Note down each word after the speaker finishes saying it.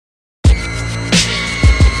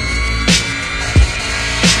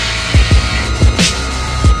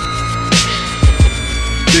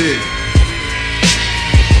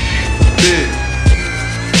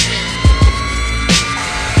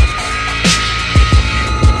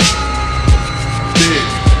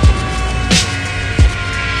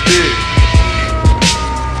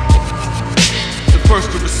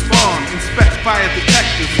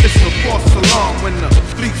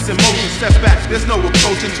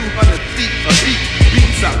200 feet of heat.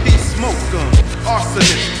 Beats I peace smoke gun.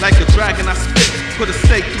 Arsonist, like a dragon I spit. Put a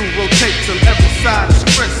stake through, rotate till every side is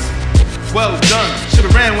crisp. Well done,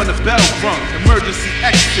 should've ran when the bell rung. Emergency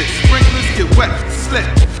exit, sprinklers get wet, slip.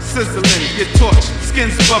 Sizzling, get torched,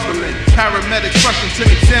 skins bubbling. Paramedics rushing to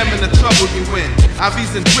examine the trouble you in.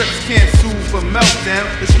 IVs and drips can't soothe a meltdown.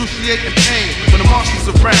 Excruciating pain when the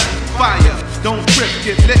marshals around. Fire, don't trip,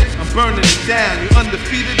 get lit, I'm burning it down. You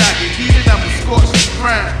undefeated, I get heated, I'm a scorched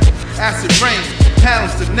crown. Acid rain,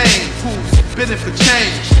 pounds the name. Who's bidding for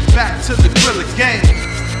change? Back to the grill again.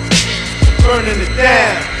 Burning it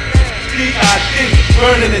down. D.I.D.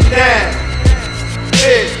 burning it down.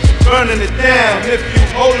 Yeah, burning it down. If you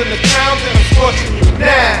holding the crown, then I'm scorching you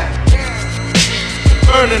now.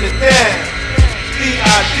 Burning it down.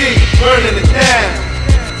 D.I.D. burning it down.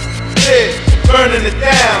 Yeah, burning it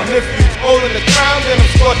down. If you holding the crown, then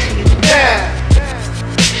I'm scorching you now.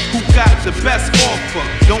 Who got the best offer?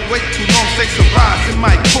 Don't wait too long, take some rides in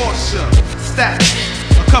my Porsche. Stacks,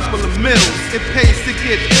 a couple of mills. It pays to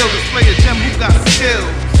get ill. Display a gem who got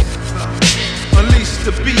skills. Unleash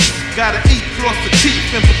the beast, gotta eat, floss the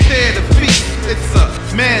teeth, and prepare to feast. It's a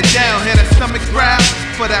man down here, that stomach grab.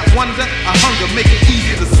 For that wonder, a hunger, make it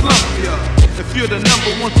easy to slump ya. If you're the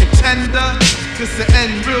 #1 contender, this the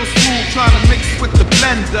end real smooth, trying to mix with the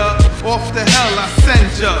blender. Off the hell I send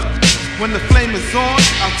ya. When the flame is on,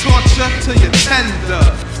 I'll torture till you're tender.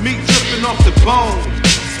 Meat dripping off the bone,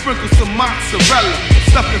 sprinkle some mozzarella,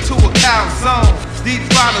 stuffed into a calzone. Deep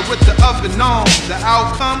fried with the oven on, the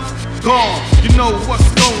outcome? Gone, you know what's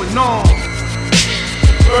going on.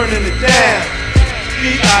 Burning it down,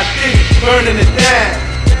 D.I.D. burning it down.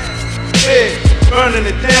 Yeah, burning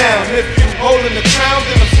it down. If you holding the crown,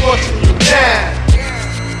 then I'm scorching you now.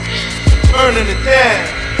 Burning it down,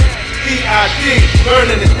 D.I.D.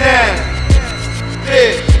 burning it down.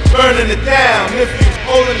 Yeah, burning it down. If you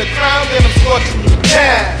holding the crown, then I'm scorching you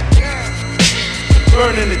now.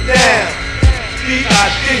 Burning it down,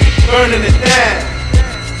 D.I.D. burning it down.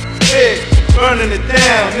 Yeah, burning it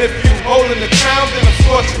down. If you holding the crown, then I'm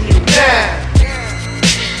scorching you now.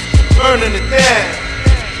 Burning it down.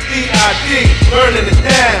 D.I.D. burning it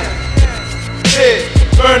down. Yeah,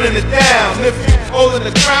 burning it down. If you holding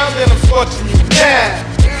the crown, then I'm scorching you now.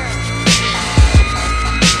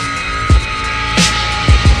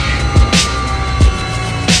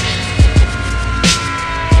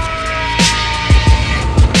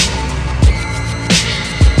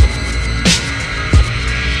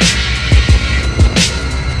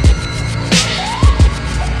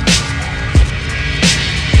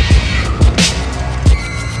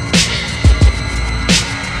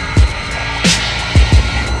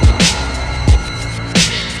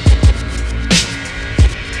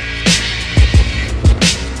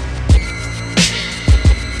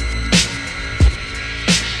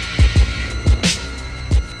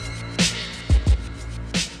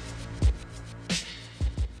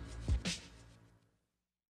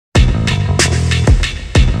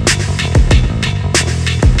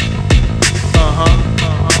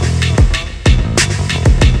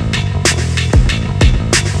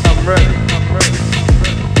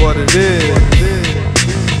 What it is,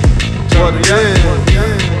 what it is,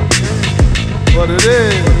 what it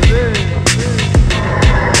is.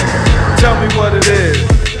 Tell me what it is.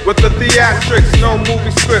 With the theatrics, no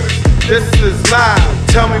movie scripts. This is live.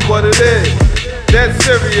 Tell me what it is. Dead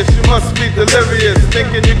serious, you must be delirious,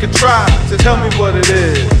 thinking you could try to tell me what it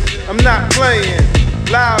is. I'm not playing.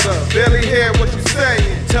 Louder, barely hear what you're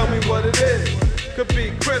saying. Tell me what it is. Could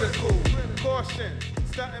be critical. Caution,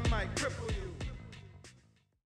 something might cripple you.